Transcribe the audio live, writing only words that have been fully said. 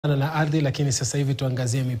Na ardhi, lakini sasa hivi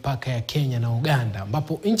tuangazie mipaka ya Kenya na Uganda,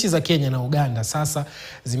 ambapo nchi za Kenya na Uganda sasa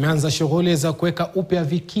zimeanza shughuli za kuweka upya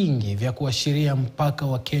vikingi vya kuashiria mpaka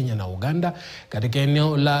wa Kenya na Uganda katika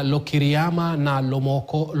eneo la Lokiriama na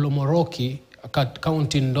Lomoroki,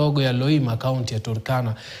 kaunti ndogo ya Loima, kaunti ya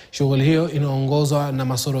Turkana. Shughuli hiyo inaongozwa na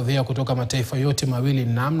masorovia kutoka mataifa yote mawili,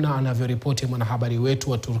 namna anavyoripoti mwanahabari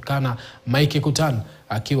wetu wa Turkana Mike Kutan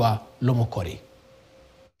akiwa Lomokori.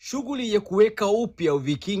 Shughuli ya kuweka upya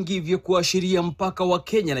vikingi vya kuashiria mpaka wa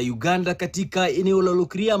Kenya na Uganda katika eneo la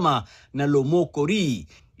Lokiriama na Lomokori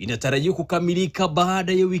inatarajiwa kukamilika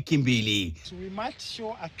baada ya wiki mbili. So we must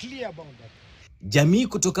show a clear boundary. Jamii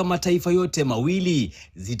kutoka mataifa yote mawili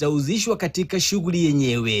zitahusishwa katika shughuli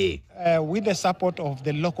yenyewe. With the support of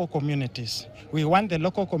the local communities. We want the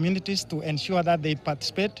local communities to ensure that they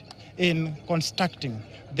participate in constructing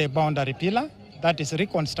the boundary pillar, that is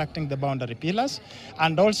reconstructing the boundary pillars,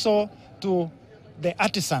 and also to the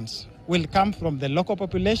artisans will come from the local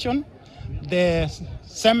population, the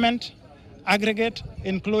cement aggregate,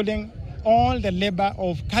 including all the labor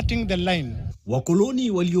of cutting the line.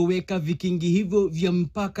 Wakoloni walioweka vikingi hivyo vya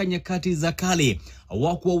mpaka nyakati za kale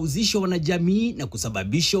hawakuwauzisha wanajamii na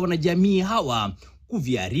kusababisha wanajamii hawa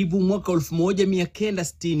kuviharibu mwaka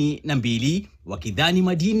 1962 wakidhani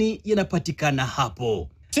madini yanapatikana hapo.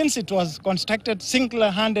 Since it was constructed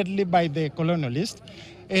single-handedly by the colonialists,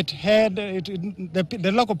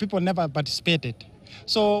 the local people never participated.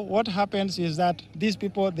 So what happens is that these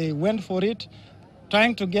people, they went for it,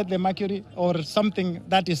 trying to get the mercury or something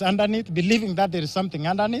that is underneath, believing that there is something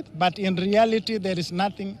underneath, but in reality there is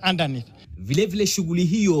nothing underneath. Vile shughuli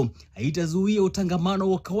hiyo haitazuia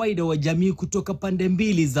utangamano wa kawaida wa jamii kutoka pande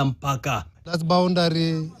mbili za mpaka. That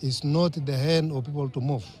boundary is not the hand of people to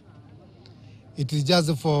move. It is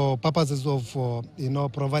just for purposes of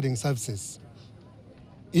providing services.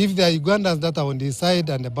 If the Ugandans that are on this side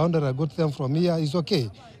and the boundary I got them from here, it's okay.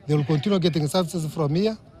 They will continue getting services from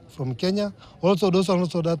here, from Kenya. Also, those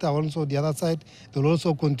also that are also the other side, they will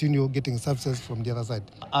also continue getting services from the other side.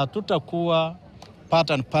 Hatutakuwa part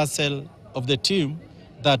and parcel of the team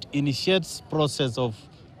that initiates process of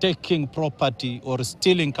taking property or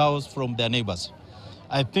stealing cows from their neighbors.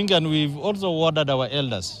 I think, and we've also ordered our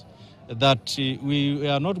elders that we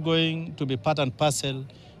are not going to be part and parcel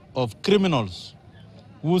of criminals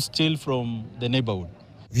who steal from the neighborhood.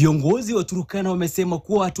 Viongozi wa Turkana wamesema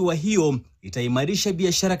kuwa hatua hiyo itaimarisha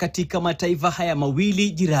biashara katika mataifa haya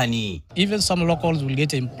mawili jirani. Even some locals will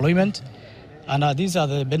get employment, and these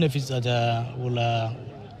are the benefits that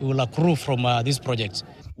will accrue from this project.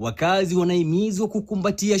 Wakazi wanahimizwa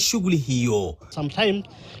kukumbatia shughuli hiyo. Sometimes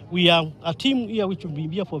we are a team here which will be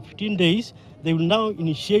here for 15 days. They will now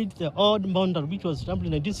initiate the old boundary which was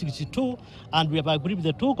established in 1962, and we have agreed with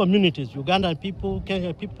the two communities, Ugandan people,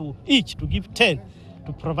 Kenyan people, each to give 10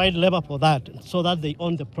 to provide labor for that, so that they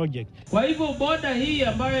own the project. Kwa hivyo boda hii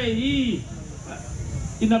ambayo hii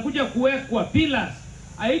inakuja kuwekwa pillars,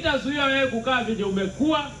 haitazuia wewe kukaa vile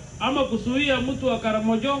umekuwa ama kuzuia mtu wa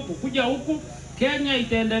Karamojo kukuja huku. Kenya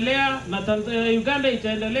itaendelea na Uganda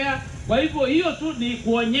itaendelea. Kwa hivyo hiyo tu ni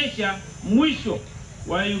kuonyesha mwisho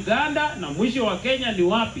wa Uganda na mwisho wa Kenya ni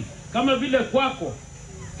wapi. Kama vile kwako,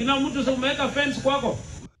 kila mtu umeweka fence kwako.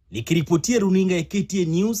 Nikiripotia runinga ya KTN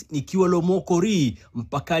News nikiwa Lomokori,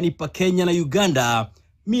 mpakani pa Kenya na Uganda,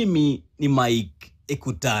 mimi ni Mike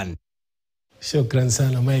Kutan. Shukran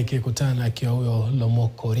sana Mike Kutan akiwa huyo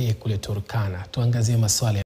Lomokori kule Turkana. Tuangazie maswali